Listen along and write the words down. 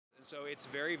So it's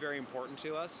very, very important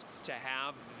to us to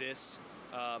have this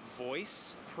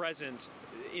voice present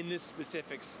in this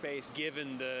specific space,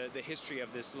 given the history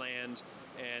of this land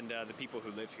and the people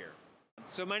who live here.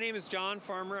 So my name is John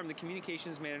Farmer. I'm the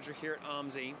communications manager here at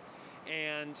OMSI,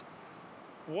 and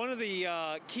one of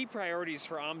the key priorities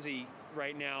for OMSI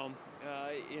right now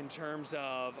in terms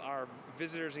of our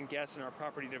visitors and guests and our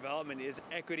property development is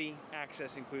equity,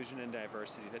 access, inclusion, and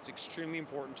diversity. That's extremely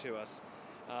important to us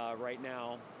right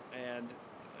now, and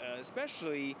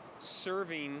especially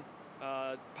serving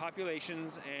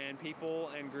populations and people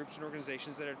and groups and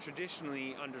organizations that are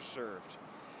traditionally underserved.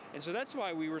 And so that's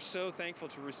why we were so thankful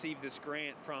to receive this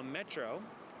grant from Metro,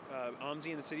 OMSI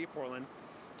and the City of Portland,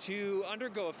 to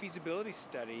undergo a feasibility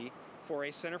study for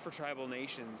a Center for Tribal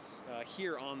Nations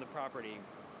here on the property.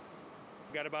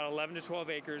 We've got about 11 to 12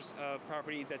 acres of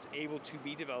property that's able to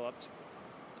be developed,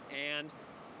 and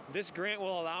this grant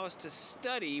will allow us to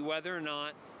study whether or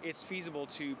not it's feasible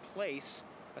to place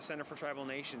a Center for Tribal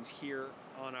Nations here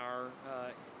on our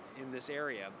in this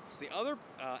area. So the other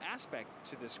aspect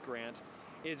to this grant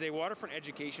is a waterfront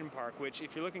education park, which,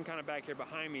 if you're looking kind of back here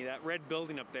behind me, that red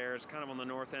building up there is kind of on the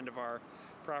north end of our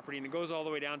property, and it goes all the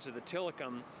way down to the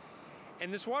Tillicum.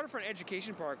 And this waterfront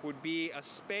education park would be a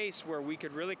space where we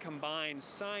could really combine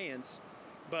science,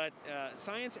 but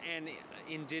science and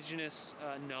indigenous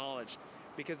knowledge,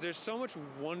 because there's so much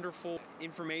wonderful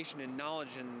information and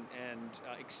knowledge and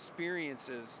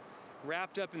experiences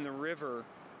wrapped up in the river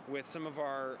with some of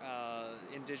our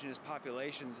indigenous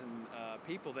populations and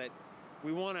people that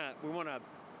we want to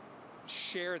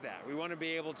share that. We want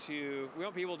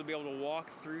people to be able to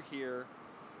walk through here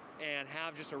and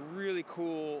have just a really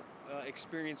cool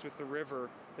experience with the river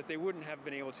that they wouldn't have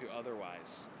been able to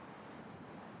otherwise.